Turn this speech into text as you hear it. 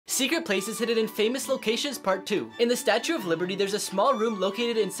Secret Places Hidden in Famous Locations Part 2. In the Statue of Liberty, there's a small room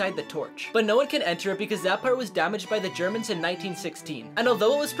located inside the torch, but no one can enter it because that part was damaged by the Germans in 1916. And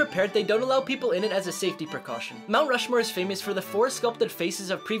although it was prepared, they don't allow people in it as a safety precaution. Mount Rushmore is famous for the 4 sculpted faces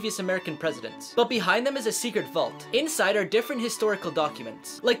of previous American presidents, but behind them is a secret vault. Inside are different historical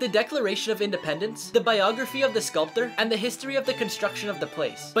documents, like the Declaration of Independence, the biography of the sculptor, and the history of the construction of the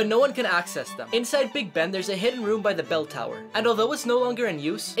place, but no one can access them. Inside Big Ben, there's a hidden room by the bell tower, and although it's no longer in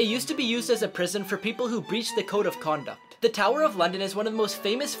use, it used to be used as a prison for people who breached the code of conduct. The Tower of London is one of the most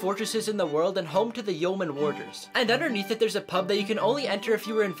famous fortresses in the world and home to the Yeoman Warders, and underneath it there's a pub that you can only enter if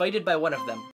you were invited by one of them.